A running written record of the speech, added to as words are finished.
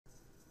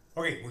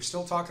Okay, we're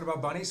still talking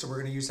about bunnies, so we're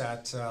going to use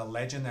that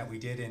legend that we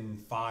did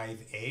in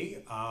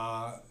 5A,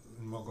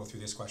 and we'll go through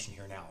this question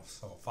here now.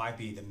 So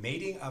 5B, the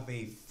mating of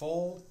a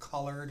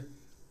full-colored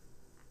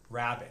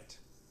rabbit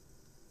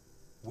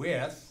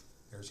with,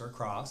 there's our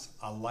cross,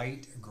 a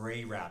light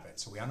gray rabbit.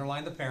 So we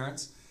underline the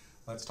parents.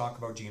 Let's talk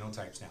about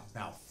genotypes now.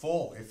 Now,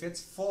 full, if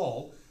it's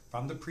full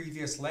from the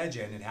previous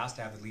legend, it has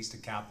to have at least a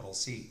capital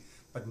C.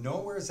 But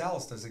nowhere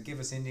else does it give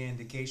us any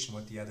indication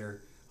what the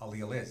other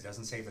allele is. It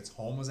doesn't say if it's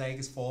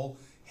homozygous full,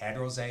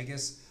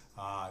 heterozygous,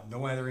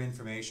 no other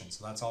information.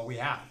 So that's all we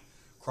have.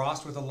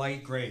 Crossed with a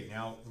light gray.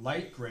 Now,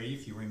 light gray,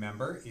 if you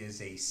remember,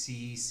 is a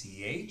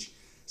CCH.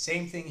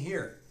 Same thing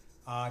here.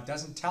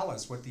 Doesn't tell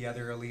us what the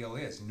other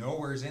allele is.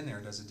 Nowhere's in there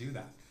does it do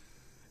that.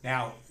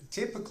 Now,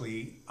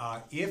 typically,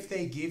 if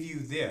they give you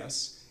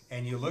this,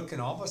 and you look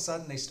and all of a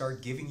sudden they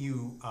start giving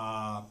you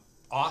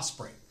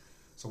offspring,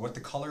 so what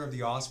the color of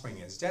the offspring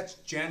is, that's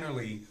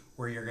generally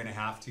where you're going to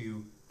have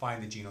to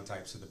find the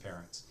genotypes of the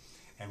parents.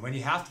 And when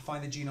you have to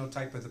find the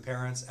genotype of the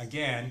parents,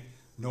 again,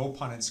 no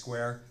Punnett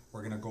square,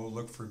 we're going to go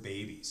look for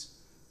babies.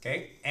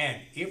 Okay?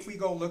 And if we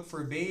go look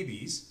for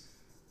babies,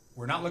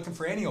 we're not looking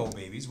for any old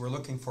babies, we're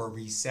looking for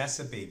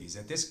recessive babies.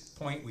 At this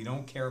point, we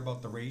don't care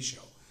about the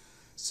ratio.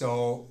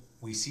 So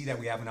we see that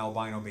we have an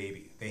albino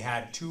baby. They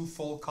had two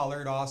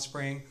full-colored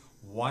offspring,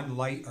 one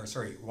light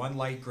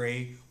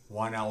gray,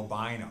 one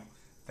albino.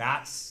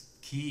 That's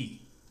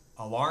key.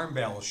 Alarm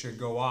bells should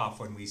go off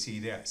when we see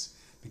this.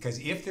 Because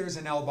if there's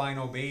an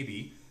albino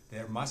baby,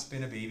 there must have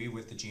been a baby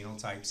with the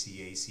genotype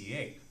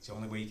CACA. It's the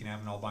only way you can have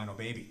an albino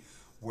baby.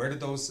 Where did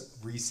those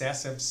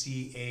recessive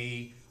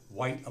CA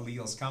white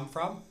alleles come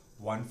from?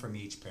 One from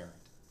each parent.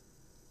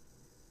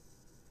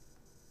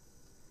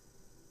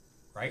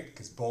 Right?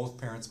 Because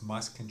both parents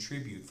must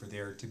contribute for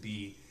there to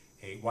be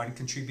one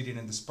contributed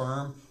in the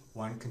sperm,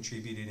 one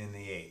contributed in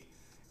the egg.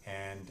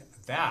 And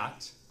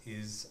that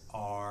is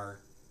our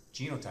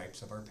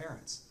genotypes of our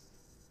parents.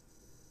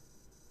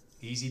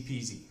 Easy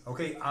peasy.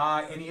 Okay,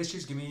 any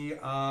issues, give me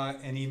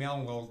an email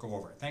and we'll go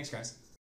over it. Thanks, guys.